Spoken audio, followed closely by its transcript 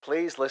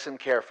Please listen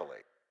carefully.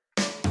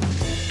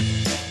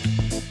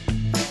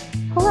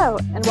 Hello,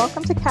 and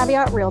welcome to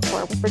Caveat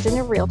Realtor with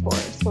Virginia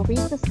Realtors, where we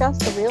discuss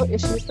the real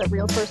issues that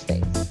realtors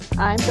face.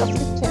 I'm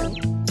Jessica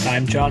Toon.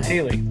 I'm John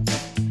Haley.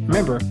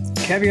 Remember,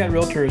 Caveat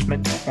Realtor is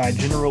meant to provide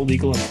general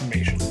legal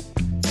information.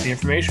 The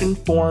information,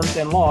 forms,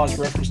 and laws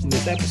referenced in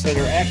this episode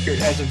are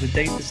accurate as of the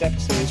date this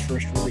episode is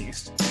first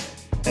released.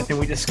 Nothing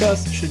we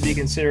discuss should be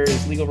considered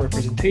as legal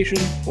representation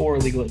or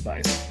legal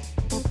advice.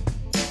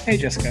 Hey,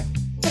 Jessica.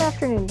 Good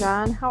afternoon,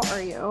 John. How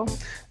are you?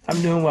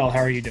 I'm doing well. How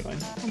are you doing?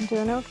 I'm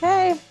doing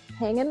okay.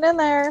 Hanging in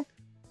there.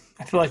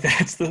 I feel like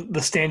that's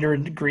the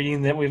standard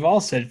greeting that we've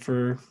all said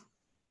for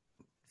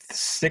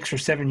 6 or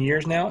 7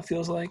 years now, it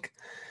feels like.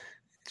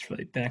 It's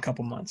really been a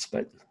couple months,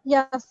 but...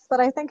 Yes, but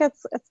I think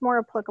it's more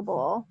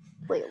applicable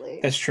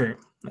lately. That's true.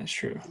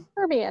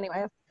 For me,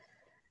 anyways.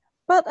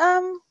 But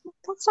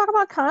let's talk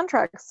about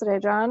contracts today,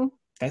 John.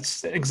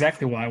 That's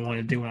exactly what I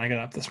wanted to do when I got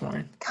up this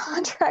morning.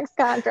 Contracts.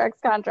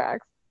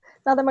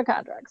 Nothing but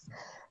contracts.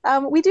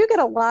 We do get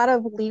a lot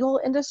of legal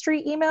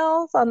industry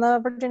emails on the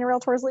Virginia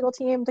Realtors legal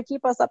team to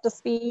keep us up to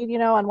speed,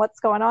 on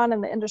what's going on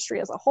in the industry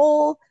as a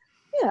whole,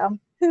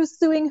 who's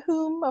suing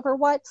whom over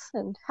what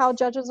and how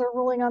judges are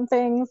ruling on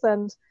things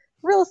and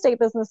real estate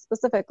business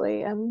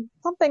specifically. And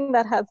something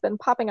that has been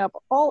popping up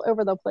all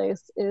over the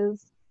place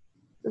is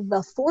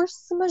the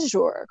force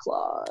majeure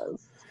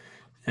clause.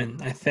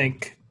 And I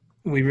think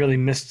we really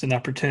missed an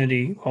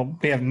opportunity. Well,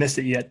 we haven't missed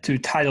it yet to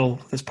title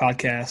this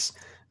podcast,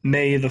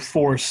 May the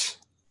Force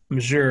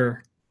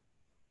Majeure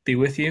be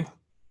with you.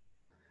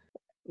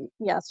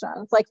 Yes,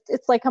 John.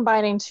 It's like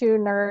combining two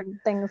nerd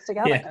things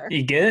together. Yeah,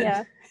 you get it?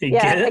 Yeah,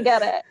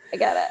 Get it? I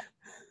get it.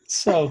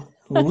 So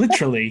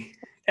literally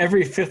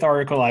every fifth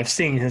article I've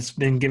seen has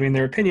been giving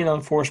their opinion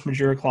on force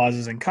majeure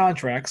clauses in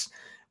contracts,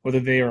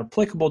 whether they are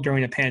applicable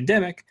during a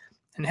pandemic,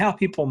 and how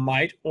people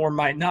might or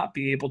might not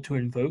be able to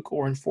invoke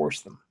or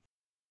enforce them.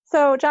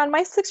 So, John,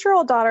 my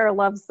 6-year-old daughter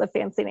loves the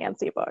Fancy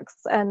Nancy books.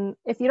 And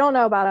if you don't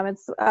know about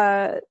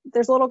them,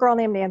 there's a little girl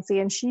named Nancy,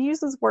 and she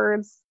uses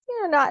words,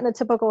 not in a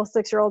typical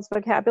 6-year-old's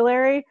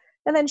vocabulary,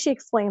 and then she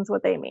explains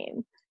what they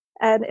mean.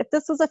 And if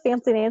this was a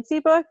Fancy Nancy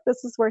book,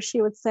 this is where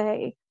she would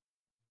say,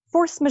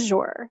 force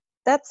majeure,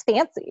 that's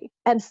fancy,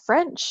 and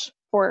French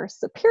for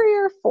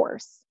superior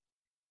force.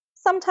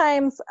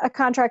 Sometimes a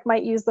contract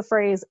might use the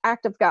phrase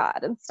act of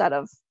God instead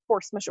of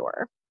force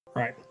majeure.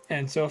 Right.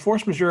 And so a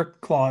force majeure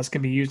clause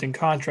can be used in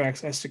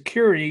contracts as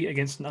security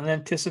against an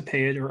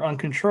unanticipated or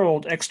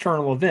uncontrolled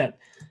external event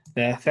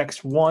that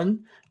affects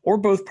one or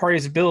both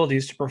parties'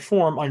 abilities to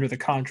perform under the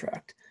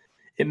contract.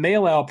 It may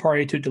allow a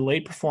party to delay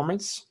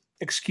performance,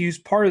 excuse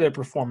part of their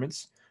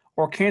performance,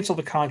 or cancel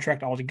the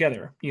contract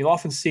altogether. You'll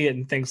often see it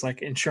in things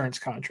like insurance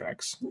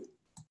contracts.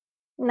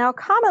 Now,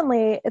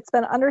 commonly, it's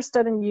been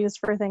understood and used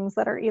for things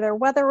that are either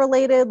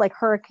weather-related, like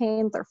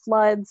hurricanes or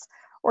floods,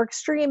 or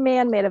extreme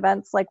man-made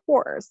events like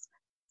wars.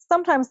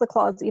 Sometimes the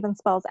clause even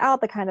spells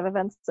out the kind of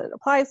events it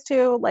applies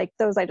to, like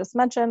those I just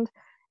mentioned.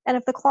 And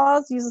if the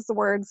clause uses the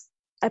words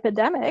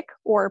epidemic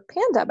or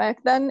pandemic,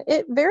 then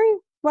it very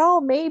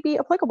well may be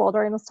applicable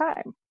during this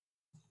time.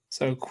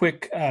 So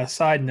quick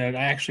side note,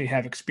 I actually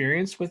have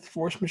experience with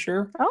force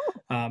majeure.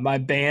 Oh. My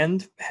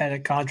band had a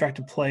contract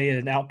to play at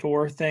an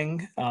outdoor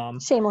thing.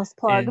 Shameless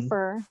plug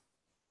for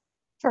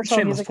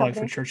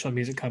Churchill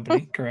Music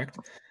Company, correct.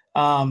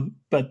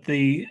 But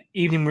the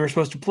evening we were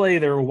supposed to play,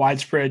 there were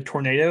widespread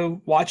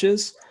tornado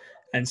watches.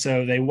 And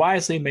so they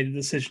wisely made the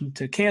decision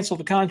to cancel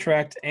the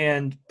contract.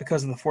 And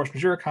because of the force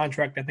majeure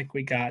contract, I think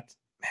we got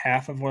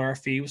half of what our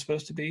fee was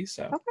supposed to be.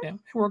 So okay. Yeah,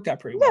 it worked out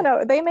pretty well. Yeah,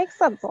 no, they make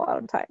sense a lot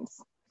of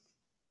times.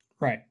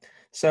 Right.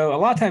 So a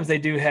lot of times they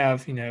do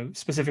have,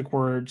 specific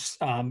words,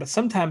 but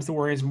sometimes the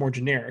word is more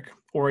generic,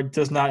 or it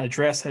does not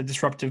address a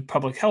disruptive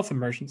public health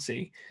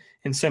emergency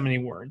in so many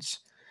words.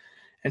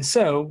 And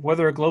so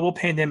whether a global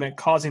pandemic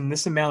causing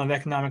this amount of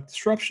economic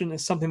disruption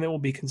is something that will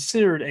be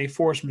considered a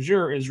force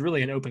majeure is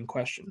really an open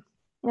question.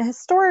 Now,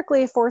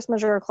 historically, force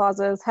majeure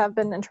clauses have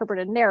been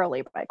interpreted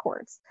narrowly by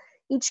courts.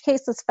 Each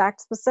case is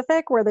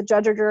fact-specific, where the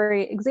judge or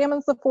jury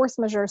examines the force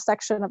majeure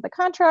section of the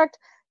contract,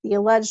 the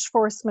alleged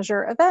force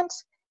majeure event,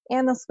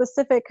 and the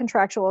specific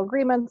contractual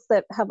agreements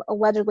that have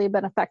allegedly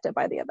been affected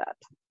by the event.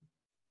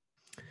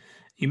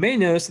 You may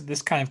notice that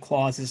this kind of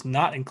clause is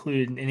not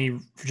included in any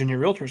Virginia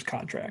Realtors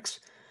contracts,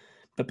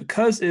 but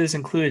because it is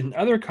included in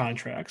other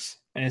contracts,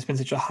 and it's been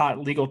such a hot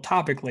legal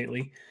topic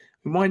lately,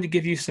 we wanted to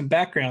give you some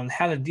background on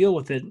how to deal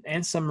with it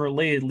and some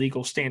related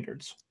legal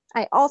standards.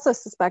 I also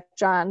suspect,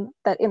 John,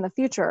 that in the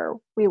future,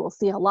 we will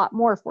see a lot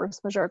more force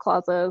majeure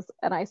clauses,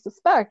 and I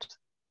suspect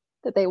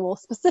that they will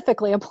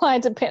specifically apply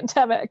to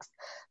pandemics,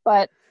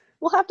 but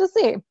we'll have to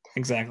see.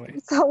 Exactly.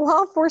 So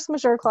while force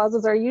majeure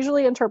clauses are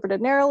usually interpreted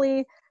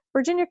narrowly,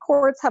 Virginia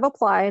courts have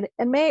applied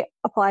and may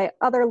apply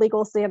other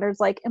legal standards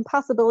like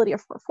impossibility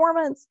of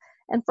performance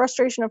and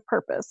frustration of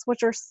purpose,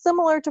 which are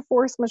similar to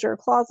force majeure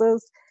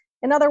clauses.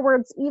 In other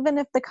words, even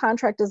if the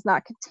contract does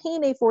not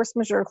contain a force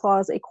majeure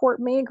clause, a court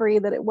may agree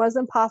that it was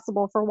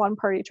impossible for one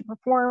party to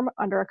perform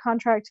under a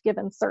contract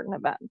given certain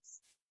events.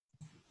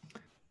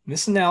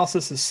 This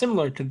analysis is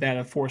similar to that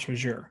of force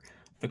majeure.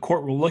 The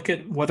court will look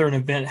at whether an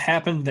event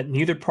happened that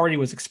neither party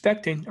was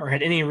expecting or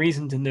had any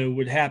reason to know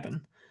would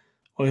happen,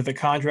 whether the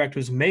contract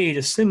was made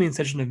assuming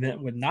such an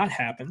event would not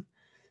happen,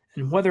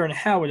 and whether and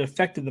how it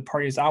affected the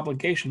party's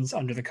obligations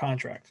under the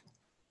contract.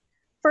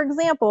 For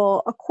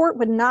example, a court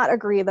would not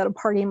agree that a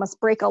party must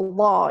break a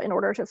law in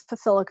order to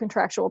fulfill a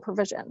contractual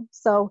provision.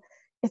 So,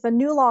 if a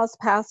new law is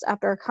passed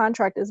after a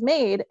contract is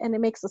made and it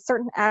makes a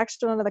certain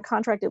action under the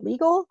contract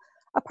illegal,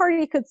 a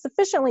party could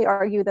sufficiently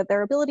argue that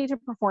their ability to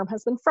perform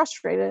has been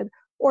frustrated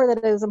or that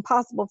it is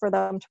impossible for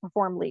them to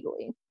perform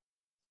legally.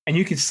 And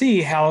you can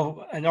see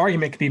how an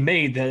argument could be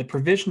made that a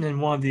provision in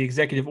one of the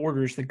executive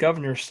orders the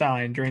governor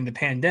signed during the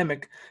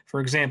pandemic, for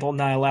example,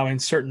 not allowing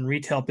certain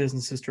retail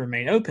businesses to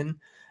remain open,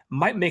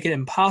 might make it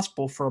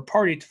impossible for a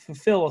party to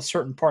fulfill a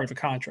certain part of a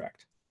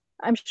contract.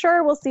 I'm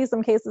sure we'll see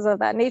some cases of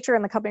that nature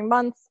in the coming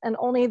months, and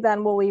only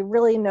then will we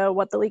really know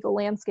what the legal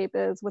landscape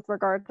is with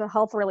regard to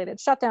health-related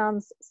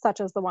shutdowns, such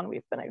as the one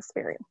we've been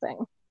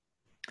experiencing.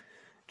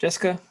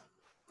 Jessica,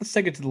 let's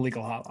take it to the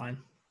legal hotline.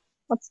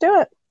 Let's do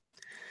it.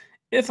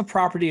 If a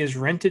property is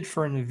rented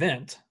for an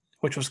event,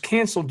 which was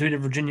canceled due to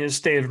Virginia's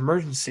state of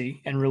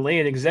emergency and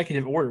related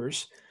executive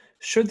orders,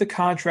 should the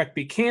contract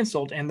be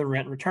canceled and the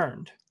rent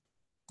returned?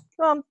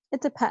 Well,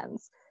 it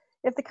depends.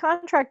 If the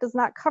contract does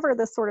not cover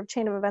this sort of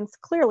chain of events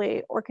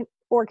clearly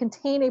or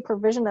contain a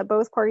provision that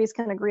both parties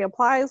can agree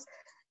applies,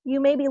 you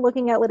may be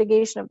looking at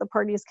litigation if the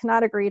parties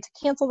cannot agree to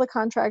cancel the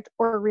contract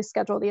or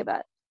reschedule the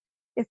event.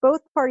 If both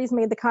parties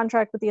made the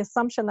contract with the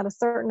assumption that a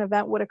certain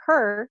event would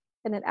occur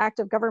and an act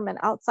of government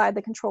outside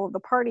the control of the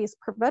parties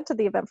prevented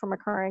the event from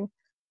occurring,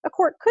 a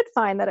court could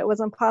find that it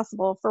was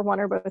impossible for one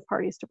or both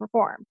parties to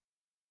perform.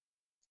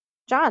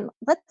 John,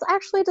 let's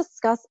actually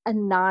discuss a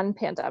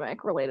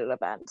non-pandemic related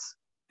event.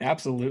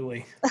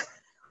 Absolutely.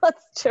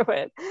 Let's do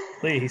it.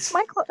 Please.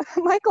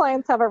 My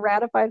clients have a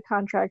ratified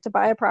contract to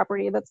buy a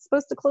property that's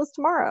supposed to close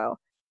tomorrow.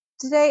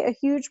 Today, a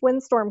huge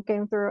windstorm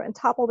came through and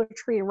toppled a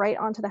tree right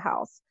onto the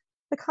house.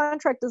 The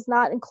contract does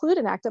not include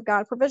an act of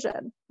God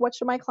provision. What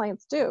should my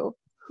clients do?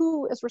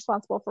 Who is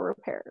responsible for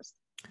repairs?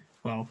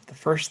 Well, the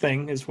first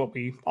thing is what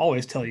we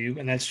always tell you,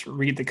 and that's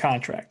read the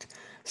contract.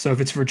 So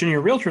if it's Virginia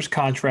Realtor's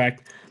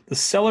contract, the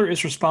seller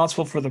is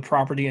responsible for the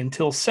property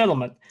until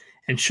settlement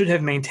and should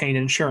have maintained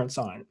insurance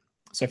on it.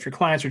 So if your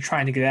clients are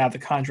trying to get out of the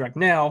contract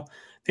now,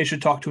 they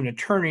should talk to an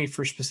attorney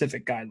for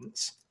specific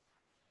guidance.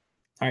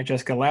 All right,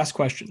 Jessica, last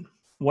question.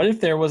 What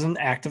if there was an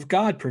act of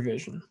God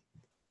provision?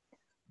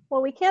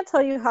 Well, we can't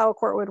tell you how a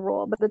court would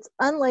rule, but it's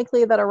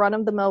unlikely that a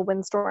run-of-the-mill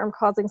windstorm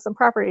causing some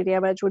property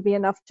damage would be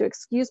enough to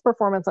excuse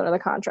performance under the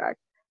contract.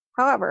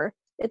 However,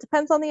 it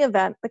depends on the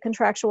event, the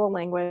contractual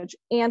language,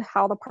 and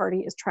how the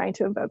party is trying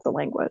to invoke the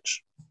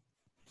language.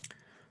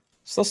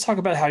 So let's talk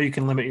about how you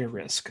can limit your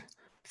risk.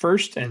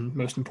 First, and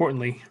most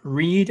importantly,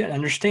 read and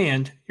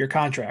understand your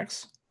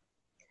contracts.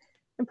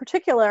 In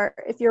particular,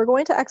 if you're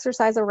going to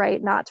exercise a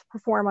right not to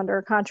perform under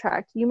a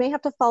contract, you may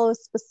have to follow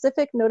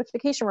specific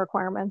notification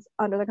requirements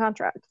under the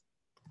contract.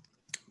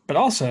 But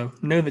also,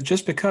 know that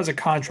just because a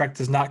contract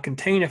does not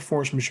contain a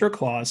force majeure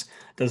clause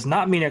does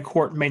not mean a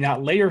court may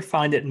not later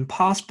find it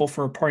impossible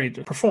for a party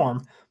to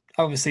perform,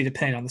 obviously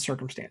depending on the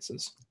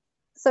circumstances.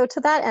 So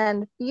to that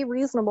end, be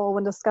reasonable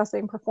when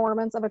discussing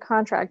performance of a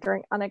contract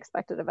during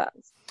unexpected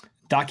events.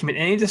 Document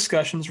any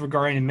discussions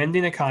regarding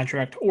amending a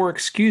contract or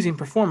excusing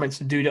performance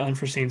due to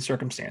unforeseen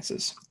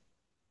circumstances.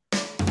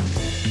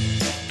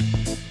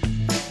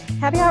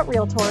 Caveat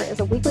Realtor is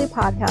a weekly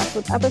podcast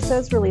with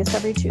episodes released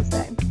every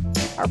Tuesday.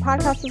 Our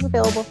podcast is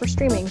available for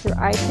streaming through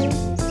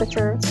iTunes,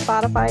 Stitcher,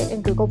 Spotify,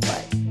 and Google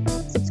Play.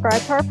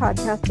 Subscribe to our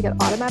podcast to get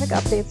automatic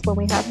updates when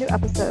we have new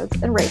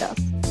episodes and rate us.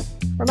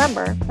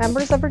 Remember,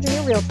 members of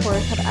Virginia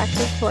Realtors have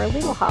access to our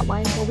legal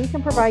hotline where we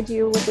can provide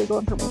you with legal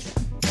information.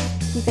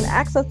 You can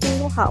access the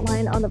legal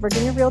hotline on the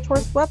Virginia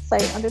Realtors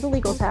website under the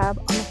Legal tab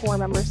on the For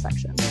Members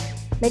section.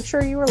 Make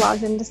sure you are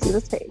logged in to see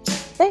this page.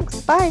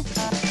 Thanks, bye.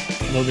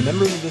 Although the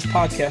members of this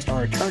podcast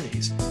are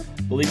attorneys,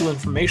 the legal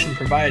information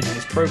provided in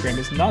this program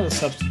is not a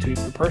substitute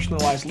for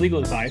personalized legal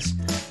advice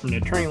from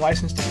an attorney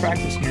licensed to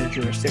practice in your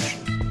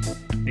jurisdiction.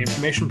 The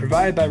information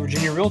provided by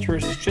Virginia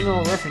Realtors is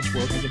general reference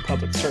work as a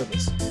public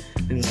service.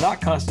 It does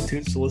not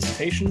constitute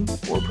solicitation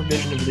or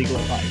provision of legal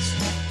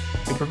advice.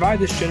 We provide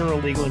this general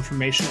legal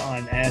information on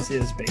an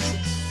as-is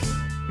basis.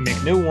 We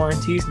make no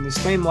warranties and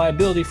disclaim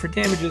liability for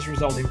damages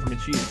resulting from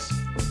its use.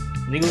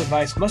 Legal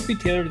advice must be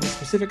tailored to the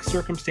specific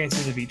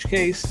circumstances of each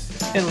case,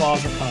 and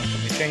laws are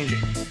constantly changing.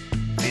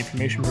 The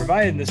information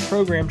provided in this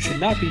program should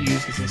not be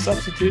used as a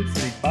substitute for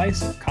the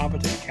advice of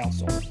competent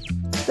counsel.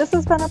 This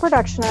has been a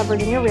production of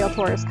Virginia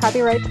Realtors,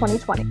 copyright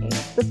 2020.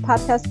 This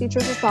podcast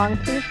features a song,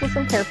 Please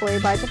Listen Carefully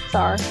by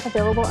Jafar,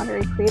 available under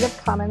a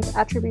Creative Commons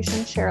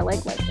Attribution Share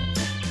Alike license.